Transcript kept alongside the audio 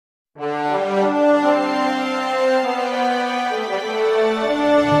This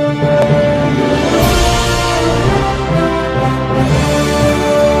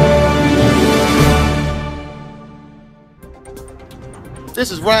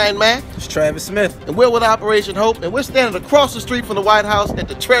is Ryan Mack. It's Travis Smith. And we're with Operation Hope, and we're standing across the street from the White House at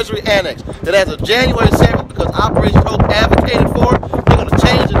the Treasury Annex. That as of January 7th, because Operation Hope advocated for it, they're going to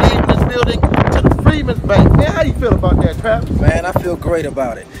change the name of this building to the Freedman's Bank. Man, how do you feel about that, Travis? Man, I feel great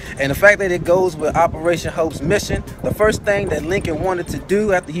about it. And the fact that it goes with Operation Hope's mission, the first thing that Lincoln wanted to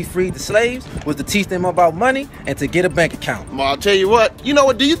do after he freed the slaves was to teach them about money and to get a bank account. Well, I'll tell you what. You know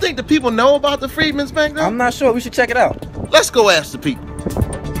what? Do you think the people know about the Freedman's Bank, though? I'm not sure. We should check it out. Let's go ask the people.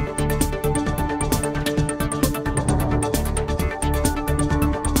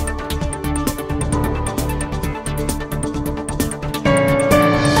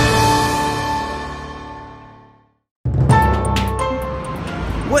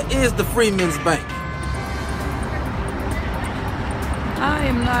 What is the Freedman's Bank? I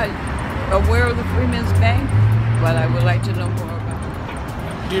am not aware of the Freedman's Bank, but I would like to know more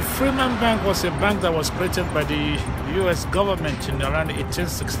about it. The Freedman Bank was a bank that was created by the U.S. government in around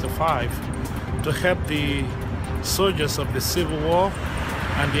 1865 to help the soldiers of the Civil War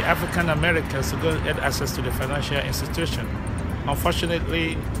and the African Americans to get access to the financial institution.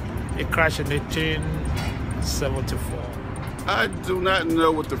 Unfortunately, it crashed in 1874. I do not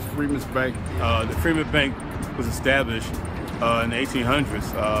know what the Freedman's Bank. The Freedman Bank was established in the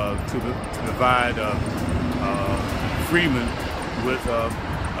 1800s to provide freedmen with a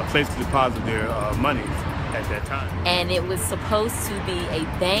place to deposit their money at that time. And it was supposed to be a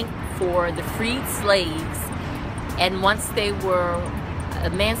bank for the freed slaves. And once they were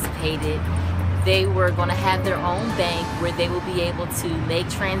emancipated, they were going to have their own bank where they will be able to make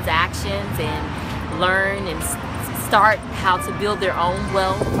transactions and learn and start how to build their own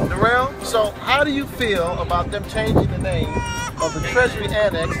wealth. Darrell, so how do you feel about them changing the name of the Treasury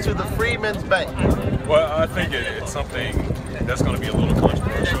Annex to the Freedman's Bank? Well, I think it's something that's going to be a little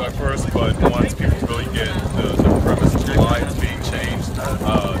controversial at first, but once people really get the premise of why it's being changed,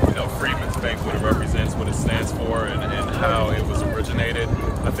 you know, Freedman's Bank, what it represents, what it stands for, and how it was originated,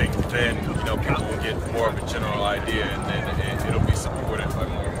 I think then, you know, people will get more of a general idea, and then it'll be supported by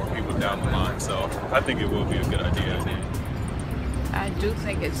more and more people down the line. So I think it will be a good idea. I do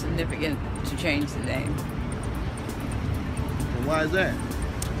think it's significant to change the name. And why is that?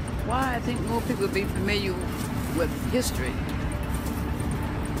 Why? I think more people will be familiar with history.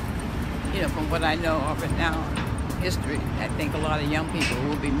 You know, from what I know of it now, history, I think a lot of young people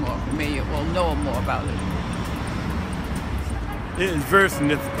will be more familiar, will know more about it. It is very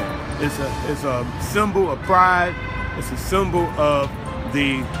significant. It's a symbol of pride. It's a symbol of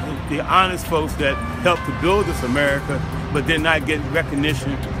the honest folks that helped to build this America, but did not get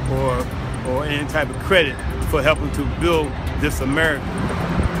recognition or any type of credit for helping to build this America.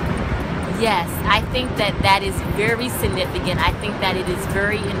 Yes, I think that is very significant. I think that it is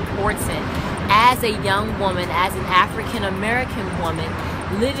very important. As a young woman, as an African American woman,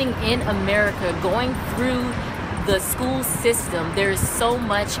 living in America, going through the school system, there is so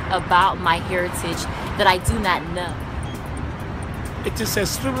much about my heritage that I do not know. It is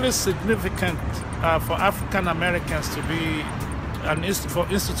extremely significant for African Americans to be for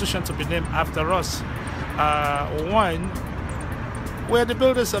institution to be named after us. One, we're the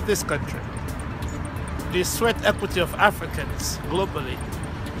builders of this country. The sweat equity of Africans globally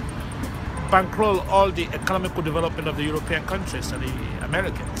bankroll all the economical development of the European countries and the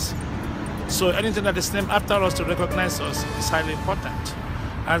Americans. So anything that is named after us to recognize us is highly important.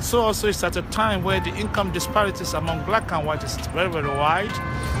 And so also it's at a time where the income disparities among black and white is very, very wide,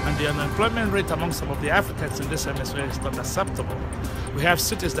 and the unemployment rate among some of the Africans in this hemisphere is not acceptable. We have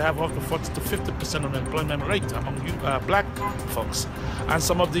cities that have up to 40 to 50% unemployment rate among black folks. And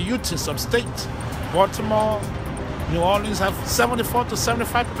some of the youth in some states, Baltimore, New Orleans, have 74 to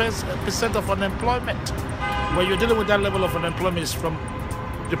 75% of unemployment. When you're dealing with that level of unemployment, it's from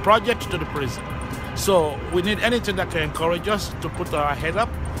the project to the prison. So we need anything that can encourage us to put our head up,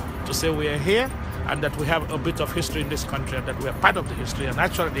 to say we are here, and that we have a bit of history in this country, and that we are part of the history, and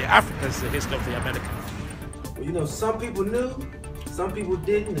actually the Africans, the history of the Americans. Well, you know, some people knew, some people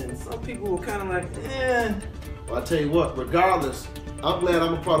didn't, and some people were kind of like, eh. Well, I tell you what, regardless, I'm glad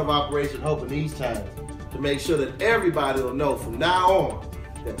I'm a part of Operation Hope in these times to make sure that everybody will know from now on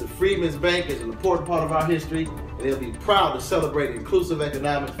that the Freedman's Bank is an important part of our history, and they'll be proud to celebrate inclusive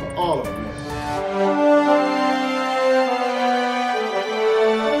economics for all of America.